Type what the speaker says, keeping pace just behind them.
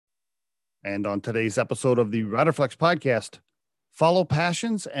And on today's episode of the Riderflex podcast, follow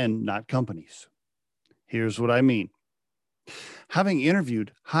passions and not companies. Here's what I mean. Having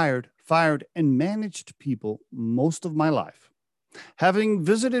interviewed, hired, fired, and managed people most of my life, having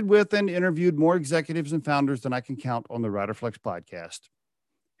visited with and interviewed more executives and founders than I can count on the Riderflex podcast,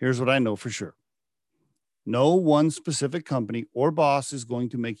 here's what I know for sure. No one specific company or boss is going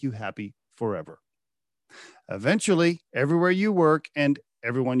to make you happy forever. Eventually, everywhere you work and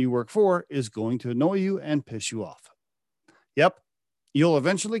everyone you work for is going to annoy you and piss you off. Yep, you'll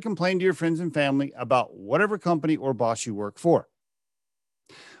eventually complain to your friends and family about whatever company or boss you work for.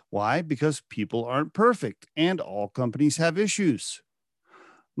 Why? Because people aren't perfect and all companies have issues.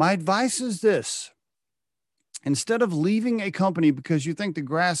 My advice is this. Instead of leaving a company because you think the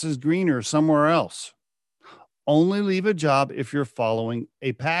grass is greener somewhere else, only leave a job if you're following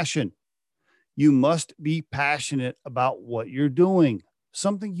a passion. You must be passionate about what you're doing,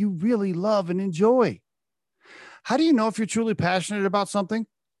 something you really love and enjoy. How do you know if you're truly passionate about something?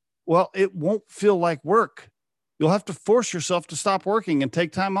 Well, it won't feel like work. You'll have to force yourself to stop working and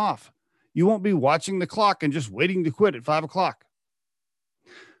take time off. You won't be watching the clock and just waiting to quit at 5 o'clock.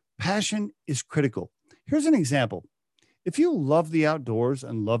 Passion is critical. Here's an example. If you love the outdoors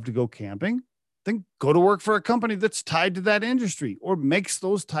and love to go camping, then go to work for a company that's tied to that industry or makes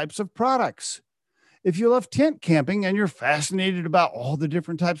those types of products. If you love tent camping and you're fascinated about all the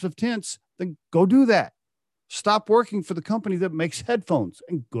different types of tents, then go do that. Stop working for the company that makes headphones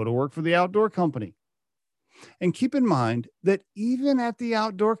and go to work for the outdoor company. And keep in mind that even at the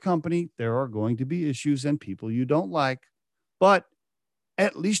outdoor company, there are going to be issues and people you don't like, but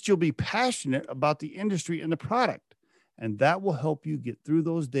at least you'll be passionate about the industry and the product. And that will help you get through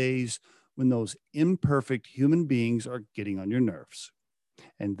those days when those imperfect human beings are getting on your nerves.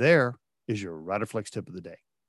 And there is your Riderflex tip of the day.